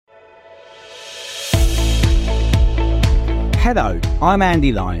Hello, I'm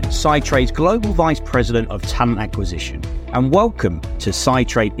Andy Lyons, Sidetrade's Global Vice President of Talent Acquisition, and welcome to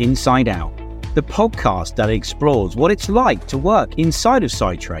Sidetrade Inside Out, the podcast that explores what it's like to work inside of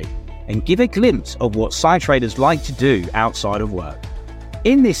Sidetrade and give a glimpse of what Sidetraders like to do outside of work.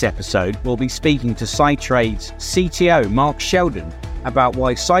 In this episode, we'll be speaking to Sidetrade's CTO, Mark Sheldon, about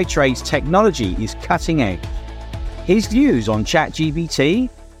why Sidetrade's technology is cutting edge, his views on ChatGPT,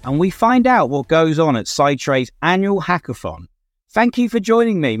 and we find out what goes on at Sidetrade's annual hackathon. Thank you for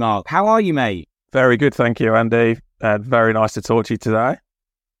joining me, Mark. How are you, mate? Very good, thank you, Andy. Very nice to talk to you today.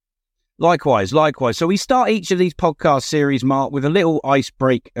 Likewise. So we start each of these podcast series, Mark, with a little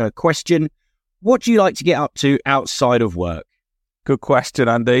icebreak question. What do you like to get up to outside of work? Good question,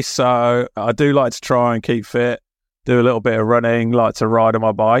 Andy. So I do like to try and keep fit, do a little bit of running, like to ride on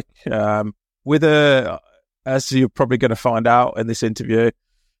my bike. As you're probably going to find out in this interview,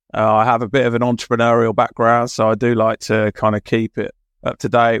 I have a bit of an entrepreneurial background, so I do like to kind of keep it up to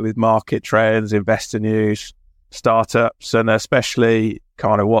date with market trends, investor news, startups, and especially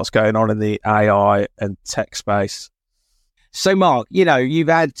kind of what's going on in the AI and tech space. So, Mark, you've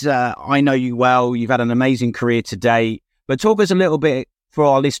had, I know you well, you've had an amazing career today, but talk us a little bit, for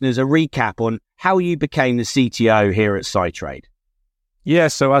our listeners, a recap on how you became the CTO here at Sidetrade. Yeah,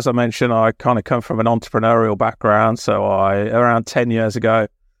 so as I mentioned, I kind of come from an entrepreneurial background. So around 10 years ago,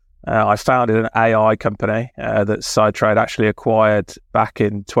 I founded an AI company that Sidetrade actually acquired back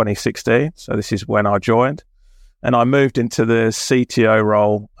in 2016. So this is when I joined. And I moved into the CTO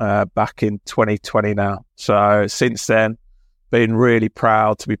role back in 2020 now. So since then, been really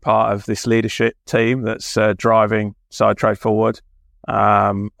proud to be part of this leadership team that's driving Sidetrade forward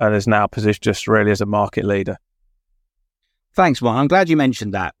and is now positioned just really as a market leader. Thanks, Mark. I'm glad you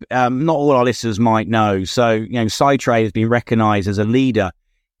mentioned that. Not all our listeners might know. So, Sidetrade has been recognized as a leader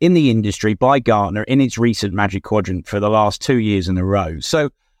in the industry by Gartner in its recent Magic Quadrant for the last 2 years in a row.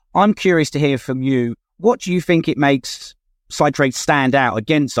 So I'm curious to hear from you. What do you think it makes Sidetrade stand out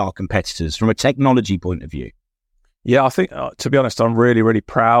against our competitors from a technology point of view? Yeah, I think, to be honest, I'm really, really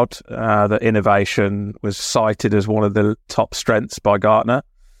proud that innovation was cited as one of the top strengths by Gartner.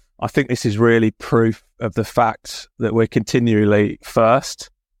 I think this is really proof of the fact that we're continually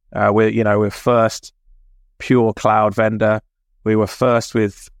first. We're first pure cloud vendor. We were first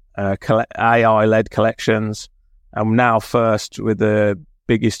with AI-led collections, and now first with the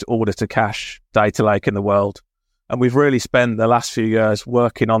biggest order-to-cash data lake in the world. And we've really spent the last few years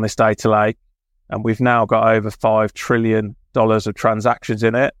working on this data lake, and we've now got over $5 trillion of transactions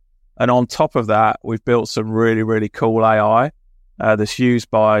in it. And on top of that, we've built some really, really cool AI that's used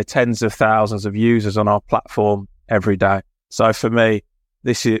by tens of thousands of users on our platform every day. So for me,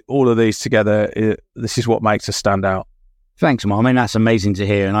 all of these together, this is what makes us stand out. Thanks, Mark. I mean, that's amazing to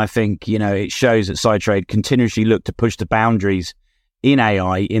hear. And I think, it shows that Sidetrade continuously look to push the boundaries in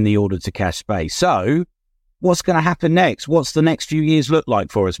AI in the order-to-cash space. So what's going to happen next? What's the next few years look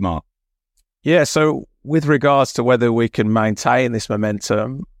like for us, Mark? Yeah, so with regards to whether we can maintain this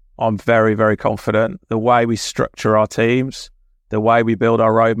momentum, I'm very, very confident. The way we structure our teams, the way we build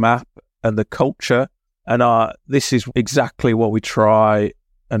our roadmap, and the culture, and this is exactly what we try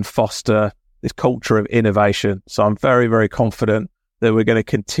and foster, this culture of innovation. So I'm very, very confident that we're going to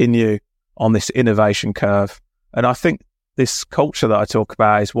continue on this innovation curve. And I think this culture that I talk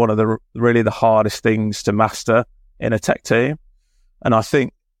about is one of the hardest things to master in a tech team. And I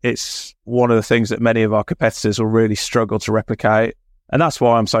think it's one of the things that many of our competitors will really struggle to replicate. And that's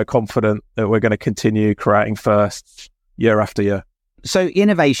why I'm so confident that we're going to continue creating firsts year after year. So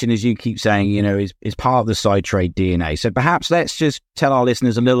innovation, as you keep saying, is part of the Sidetrade DNA. So perhaps let's just tell our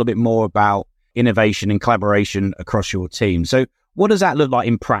listeners a little bit more about innovation and collaboration across your team. So what does that look like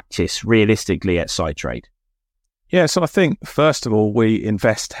in practice, realistically, at Sidetrade? Yeah, so I think, first of all, we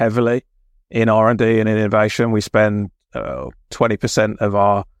invest heavily in R&D and innovation. We spend 20% of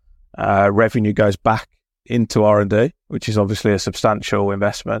our revenue goes back into R&D, which is obviously a substantial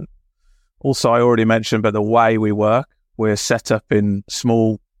investment. Also, I already mentioned, but the way we work, we're set up in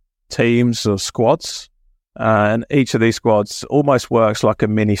small teams or squads, and each of these squads almost works like a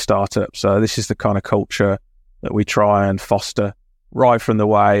mini startup. So this is the kind of culture that we try and foster right from the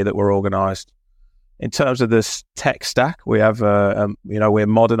way that we're organized. In terms of this tech stack, we have, we're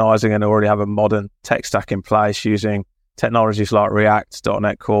modernizing and already have a modern tech stack in place using technologies like React,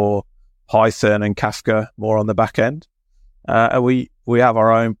 .NET Core, Python, and Kafka more on the back end. And we have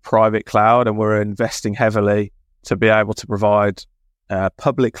our own private cloud, and we're investing heavily to be able to provide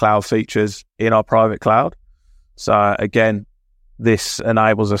public cloud features in our private cloud. So again, this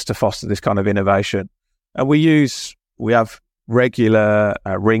enables us to foster this kind of innovation. And we have regular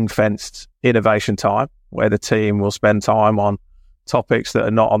ring-fenced innovation time where the team will spend time on topics that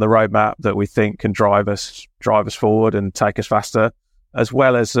are not on the roadmap that we think can drive us forward and take us faster, as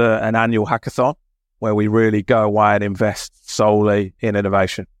well as an annual hackathon where we really go away and invest solely in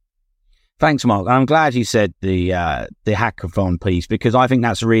innovation. Thanks, Mark. I'm glad you said the hackathon piece, because I think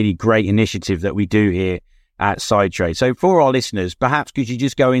that's a really great initiative that we do here at Sidetrade. So for our listeners, perhaps could you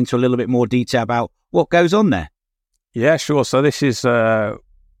just go into a little bit more detail about what goes on there? Yeah, sure. So this is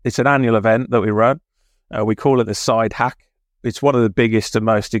it's an annual event that we run. We call it the Side Hack. It's one of the biggest and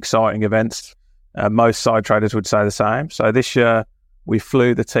most exciting events. Most side traders would say the same. So this year we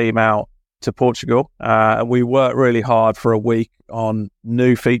flew the team out to Portugal and we worked really hard for a week on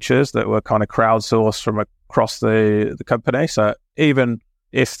new features that were kind of crowdsourced from across the company. So even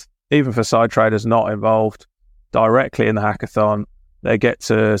for side traders not involved directly in the hackathon, they get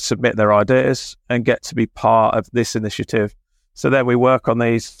to submit their ideas and get to be part of this initiative. So then we work on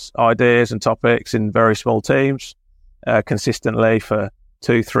these ideas and topics in very small teams consistently for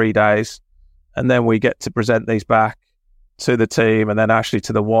 2-3 days. And then we get to present these back to the team and then actually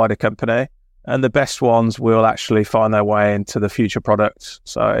to the wider company. And the best ones will actually find their way into the future products.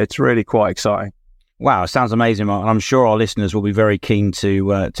 So it's really quite exciting. Wow, sounds amazing, Mark. And I'm sure our listeners will be very keen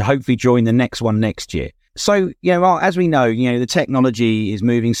to hopefully join the next one next year. So, Mark, as we know, the technology is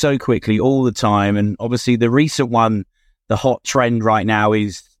moving so quickly all the time. And obviously the recent one, the hot trend right now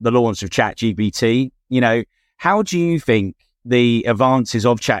is the launch of ChatGPT. How do you think the advances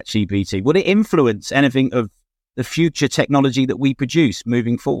of ChatGPT, would it influence anything of the future technology that we produce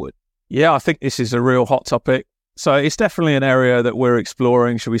moving forward? Yeah, I think this is a real hot topic. So it's definitely an area that we're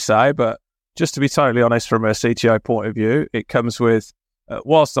exploring, should we say. But just to be totally honest, from a CTO point of view, it comes with,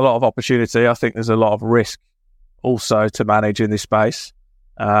 whilst a lot of opportunity, I think there's a lot of risk also to manage in this space.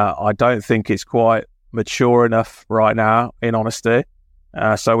 I don't think it's quite mature enough right now, in honesty.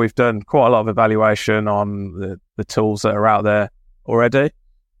 So we've done quite a lot of evaluation on the tools that are out there already,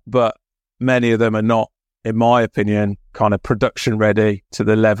 but many of them are not, in my opinion, kind of production ready to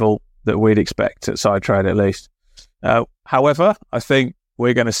the level that we'd expect at Sidetrade at least. However, I think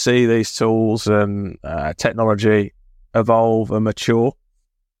we're going to see these tools and technology evolve and mature.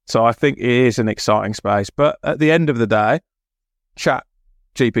 So I think it is an exciting space. But at the end of the day,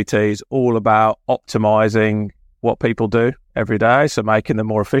 ChatGPT is all about optimizing what people do every day. So making them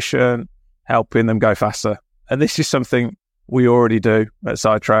more efficient, helping them go faster. And this is something we already do at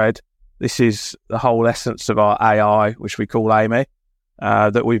Sidetrade. This is the whole essence of our AI, which we call Amy,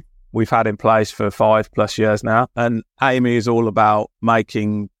 that we've had in place for 5+ years now. And Amy is all about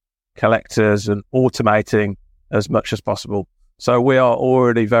making collectors and automating as much as possible. So we are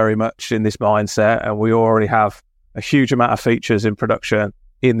already very much in this mindset, and we already have a huge amount of features in production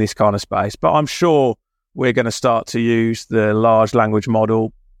in this kind of space. But I'm sure we're going to start to use the large language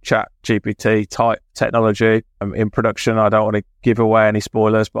model, ChatGPT type technology in production. I don't want to give away any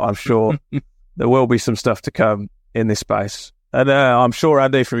spoilers, but I'm sure there will be some stuff to come in this space. And I'm sure,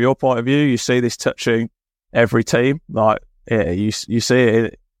 Andy, from your point of view, you see this touching every team. You see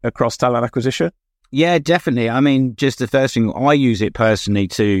it across talent acquisition. Yeah, definitely. I mean, just the first thing, I use it personally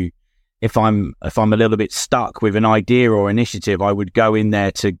to, if I'm a little bit stuck with an idea or initiative, I would go in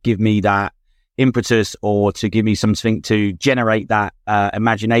there to give me that impetus or to give me something to generate that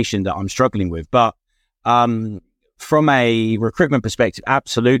imagination that I'm struggling with. But from a recruitment perspective,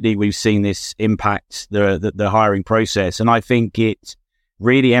 absolutely, we've seen this impact the hiring process. And I think it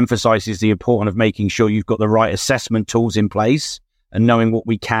really emphasizes the importance of making sure you've got the right assessment tools in place and knowing what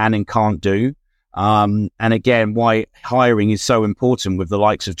we can and can't do. And again, why hiring is so important with the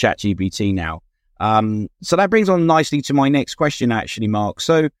likes of ChatGPT now. So that brings on nicely to my next question, actually, Mark.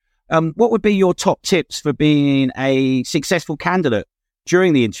 So what would be your top tips for being a successful candidate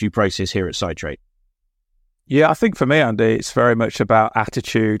during the interview process here at Sidetrade? Yeah, I think for me, Andy, it's very much about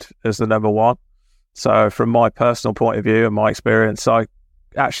attitude as the number one. So from my personal point of view and my experience, I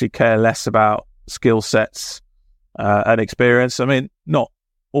actually care less about skill sets and experience. I mean, not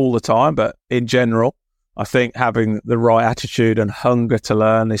all the time, but in general, I think having the right attitude and hunger to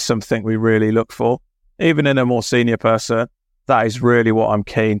learn is something we really look for. Even in a more senior person, that is really what I'm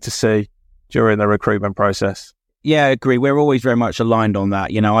keen to see during the recruitment process. Yeah, I agree. We're always very much aligned on that.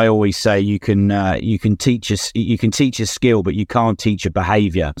 I always say you can teach a skill, but you can't teach a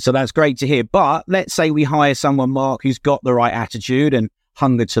behavior. So that's great to hear. But let's say we hire someone, Mark, who's got the right attitude and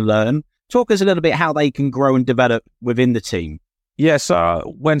hunger to learn. Talk us a little bit how they can grow and develop within the team. Yeah,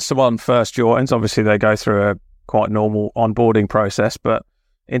 so when someone first joins, obviously they go through a quite normal onboarding process. But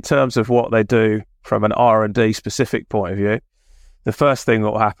in terms of what they do from an R&D specific point of view, the first thing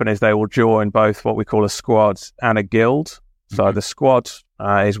that will happen is they will join both what we call a squad and a guild. So the squad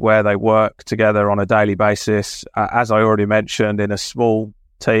is where they work together on a daily basis, as I already mentioned, in a small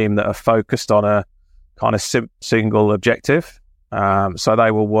team that are focused on a kind of single objective. So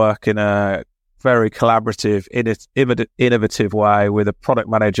they will work in a very collaborative, innovative way with a product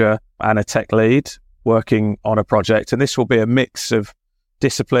manager and a tech lead working on a project. And this will be a mix of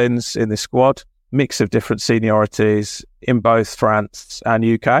disciplines in the squad, mix of different seniorities in both France and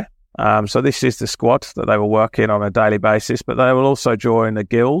UK. So this is the squad that they will work in on a daily basis, but they will also join a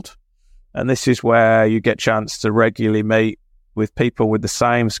guild. And this is where you get a chance to regularly meet with people with the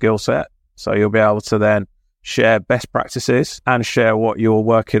same skill set. So you'll be able to then share best practices and share what you're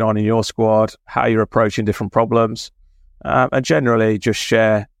working on in your squad, how you're approaching different problems, and generally just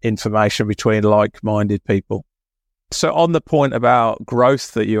share information between like-minded people. So on the point about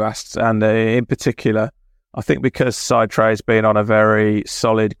growth that you asked, and in particular, I think because Sidetrade's been on a very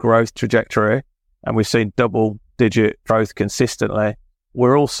solid growth trajectory and we've seen double-digit growth consistently,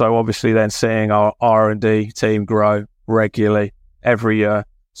 we're also obviously then seeing our R&D team grow regularly every year.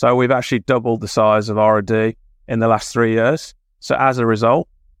 So we've actually doubled the size of R&D in the last 3 years. So as a result,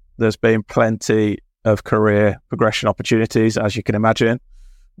 there's been plenty of career progression opportunities, as you can imagine.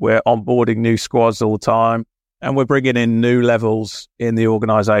 We're onboarding new squads all the time, and we're bringing in new levels in the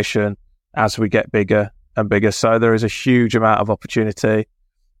organisation as we get bigger and bigger. So there is a huge amount of opportunity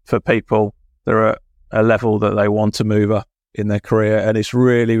for people that are at a level that they want to move up in their career. And it's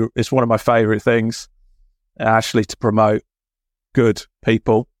one of my favourite things, actually, to promote good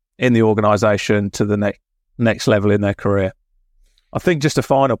people in the organisation to the next level in their career. I think just a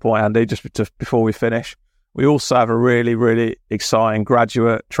final point, Andy, just before we finish, we also have a really, really exciting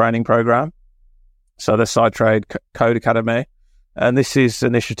graduate training program. So the Sidetrade Code Academy. And this is an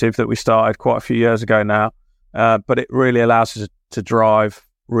initiative that we started quite a few years ago now, but it really allows us to drive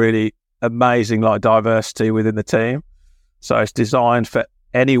really amazing diversity within the team. So it's designed for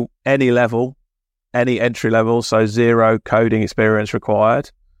any level, any entry level, so 0 coding experience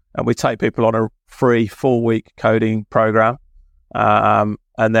required. And we take people on a free 4-week coding program. And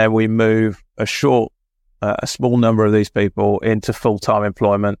then we move a small number of these people into full-time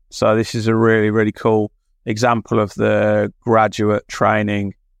employment. So this is a really, really cool example of the graduate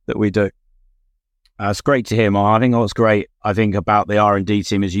training that we do. It's great to hear, Mark. I think what's great, about the R&D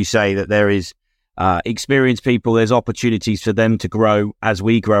team, as you say, that there is experienced people, there's opportunities for them to grow as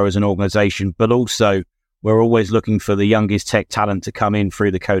we grow as an organisation, but also we're always looking for the youngest tech talent to come in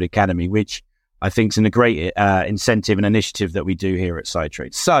through the Code Academy, which I think is a great incentive and initiative that we do here at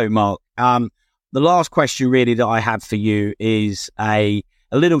Sidetrade. So, Mark, the last question really that I have for you is a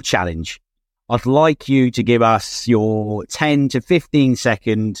little challenge. I'd like you to give us your 10 to 15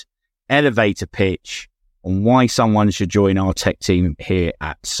 second elevator pitch on why someone should join our tech team here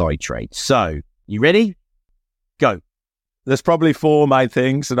at Sidetrade. So, you ready? Go. There's probably 4 main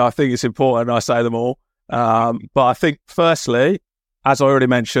things, and I think it's important I say them all. But I think, firstly, as I already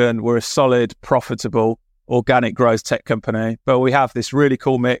mentioned, we're a solid, profitable, organic growth tech company, but we have this really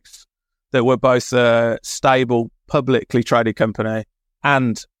cool mix that we're both a stable, publicly traded company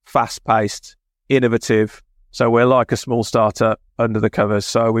and fast-paced, innovative. So we're like a small startup under the covers.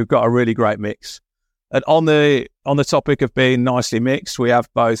 So we've got a really great mix. And on the topic of being nicely mixed, we have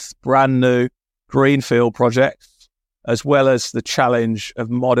both brand new greenfield projects, as well as the challenge of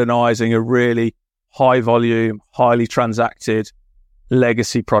modernizing a really high volume, highly transacted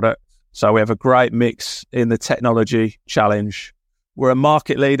legacy product. So we have a great mix in the technology challenge. We're a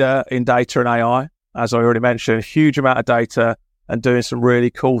market leader in data and AI. As I already mentioned, a huge amount of data and doing some really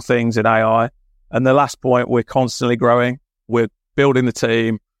cool things in AI. And the last point, we're constantly growing. We're building the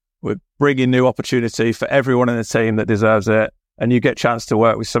team. We're bringing new opportunity for everyone in the team that deserves it. And you get a chance to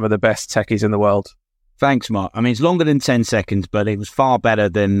work with some of the best techies in the world. Thanks, Mark. I mean, it's longer than 10 seconds, but it was far better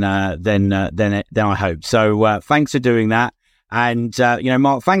than I hoped. So thanks for doing that. And,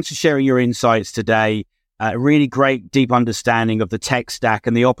 Mark, thanks for sharing your insights today. A really great, deep understanding of the tech stack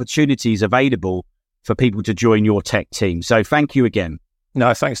and the opportunities available for people to join your tech team. So thank you again.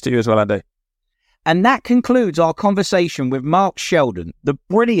 No, thanks to you as well, Andy. And that concludes our conversation with Mark Sheldon, the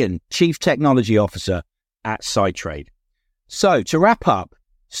brilliant Chief Technology Officer at Sidetrade. So to wrap up,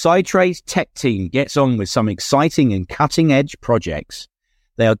 Sidetrade's tech team gets on with some exciting and cutting-edge projects.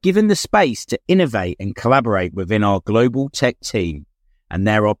 They are given the space to innovate and collaborate within our global tech team. And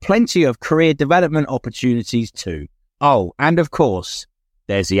there are plenty of career development opportunities too. Oh, and of course,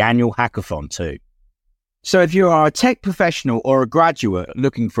 there's the annual hackathon too. So if you are a tech professional or a graduate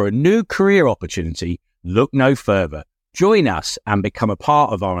looking for a new career opportunity, look no further. Join us and become a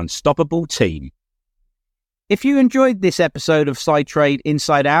part of our unstoppable team. If you enjoyed this episode of Sidetrade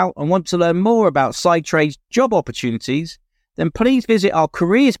Inside Out and want to learn more about Sidetrade's job opportunities, then please visit our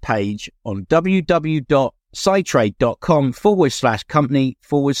careers page on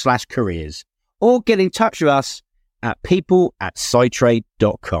www.sidetrade.com/company/careers or get in touch with us at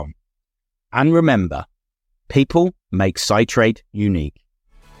people@sidetrade.com. And remember, people make Sidetrade unique.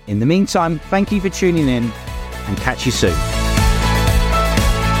 In the meantime, thank you for tuning in and catch you soon.